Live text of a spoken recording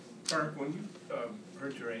Tarik, when you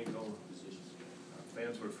hurt your ankle,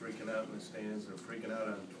 fans were freaking out in the stands. They're freaking out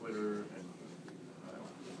on Twitter. And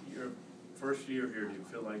your first year here, do you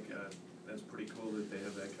feel like that's pretty cool that they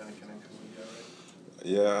have that kind of connection with you already?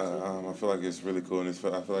 Yeah, I feel like it's really cool, and I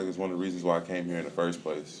feel like it's one of the reasons why I came here in the first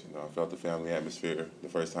place. You know, I felt the family atmosphere the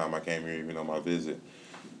first time I came here, even on my visit,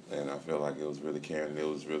 and I feel like it was really caring. It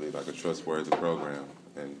was really like a trustworthy program,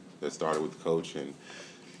 and that started with the coach, and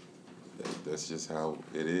that's just how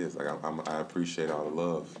it is. Like I appreciate all the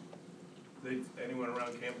love. Anyone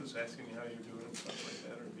around campus asking you how you're doing and stuff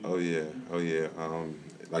like that? Oh yeah, oh yeah.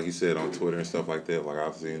 Like you said on Twitter and stuff like that. Like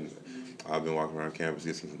I've been walking around campus,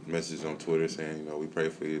 get some messages on Twitter saying, you know, we pray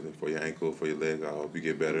for you, for your ankle, for your leg. I hope you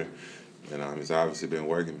get better. And it's obviously been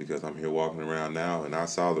working because I'm here walking around now, and I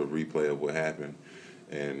saw the replay of what happened,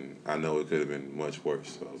 and I know it could have been much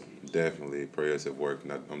worse. So definitely prayers have worked,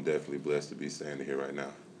 and I'm definitely blessed to be standing here right now.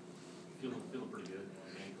 Feeling pretty good.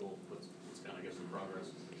 Ankle, what's kind of, I guess, in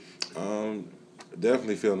progress?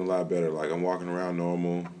 Definitely feeling a lot better. Like I'm walking around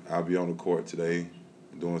normal. I'll be on the court today,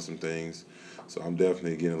 doing some things. So I'm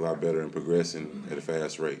definitely getting a lot better and progressing at a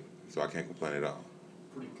fast rate. So I can't complain at all.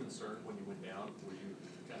 Pretty concerned when you went down. Were you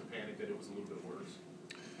kind of panicked that it was a little bit worse?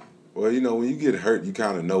 Well, you know, when you get hurt, you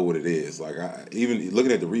kind of know what it is. Like, even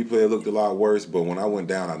looking at the replay, it looked a lot worse. But when I went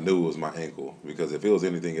down, I knew it was my ankle, because if it was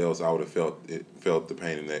anything else, I would have felt the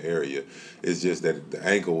pain in that area. It's just that the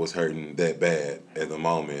ankle was hurting that bad at the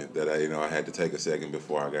moment that I had to take a second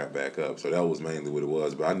before I got back up. So that was mainly what it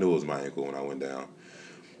was. But I knew it was my ankle when I went down.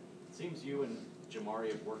 It seems you and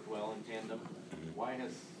Jamari have worked well in tandem.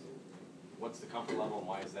 What's the comfort level, and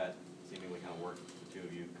why is that seemingly kind of worked, the two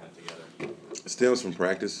of you kind of together? It stems from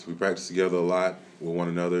practice. We practice together a lot with one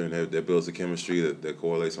another, and that builds a chemistry that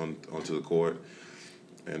correlates onto the court.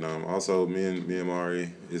 And also, me and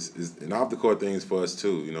Mari, and off the court things for us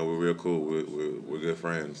too. You know, we're real cool. We're good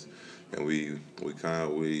friends, and we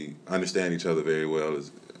understand each other very well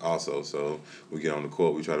also. So we get on the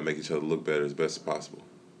court, we try to make each other look better as best as possible.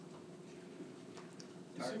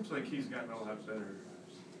 It seems like he's gotten a lot better,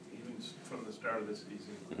 even from the start of this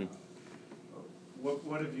season. Mm-hmm.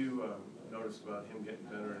 What have you noticed about him getting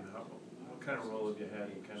better, and what kind of role have you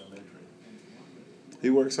had in kind of mentoring?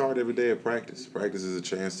 He works hard every day at practice. Practice is a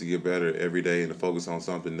chance to get better every day and to focus on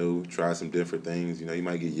something new, try some different things. You know, you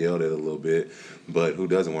might get yelled at a little bit, but who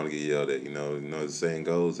doesn't want to get yelled at? You know, the saying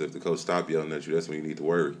goes, if the coach stops yelling at you, that's when you need to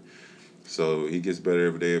worry. So he gets better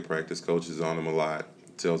every day at practice. Coach is on him a lot,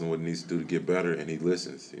 tells him what he needs to do to get better, and he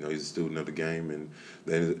listens. You know, he's a student of the game, and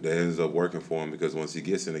that ends up working for him, because once he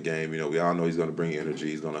gets in the game, you know, we all know he's going to bring energy,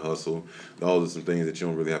 he's going to hustle. Those are some things that you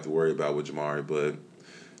don't really have to worry about with Jamari, but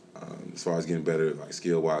as far as getting better, like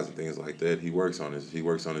skill-wise and things like that, he works on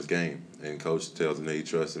his game, and coach tells him that he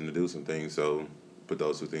trusts him to do some things. So put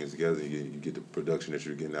those two things together, and you get the production that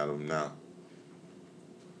you're getting out of him now.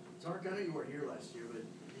 Tarik, I know you weren't here last year, but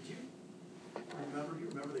did you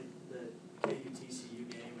remember the KU TCU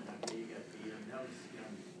game and how KU got beat? I mean, that was,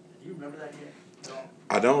 do you remember that game at all?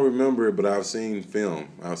 I don't remember it, but I've seen film.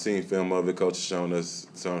 I've seen film of it. Coach has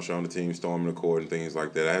showing the team storming the court and things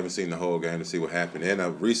like that. I haven't seen the whole game to see what happened. And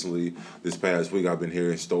I've recently, this past week, I've been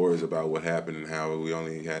hearing stories about what happened and how we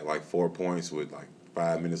only had like 4 points with like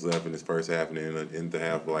 5 minutes left in this first half, and then in the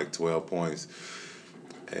half like 12 points.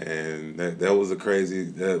 And that was a crazy.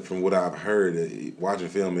 From what I've heard, watching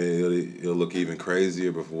film, it'll look even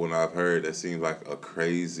crazier. But from what I've heard, that seemed like a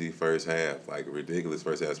crazy first half, like a ridiculous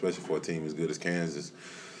first half, especially for a team as good as Kansas.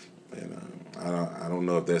 And I don't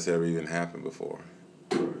know if that's ever even happened before.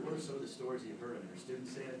 What are some of the stories you've heard? Are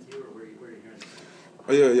students saying it to you, or where are you hearing this?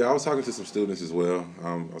 Oh yeah. I was talking to some students as well.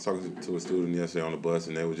 I was talking to a student yesterday on the bus,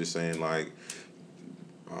 and they were just saying like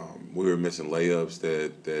we were missing layups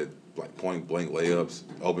that like point blank layups,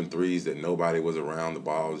 open threes that nobody was around. The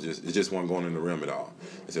ball was it just wasn't going in the rim at all.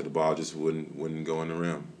 They said the ball just wouldn't go in the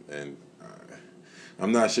rim, and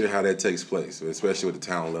I'm not sure how that takes place, especially with the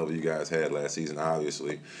talent level you guys had last season.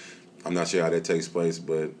 Obviously, I'm not sure how that takes place,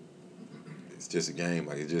 but it's just a game.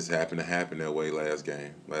 Like, it just happened to happen that way last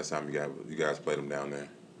time you guys played them down there.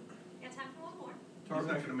 Yeah, time for one more. He's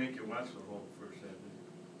not going to make you watch the whole first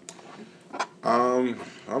half.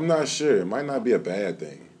 I'm not sure. It might not be a bad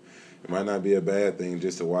thing. It might not be a bad thing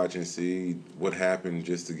just to watch and see what happened,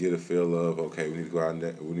 just to get a feel of, okay, we need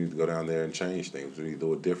to go down there and change things. We need to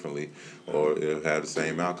do it differently, or it'll have the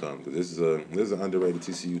same outcome. Because this is an underrated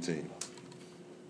TCU team.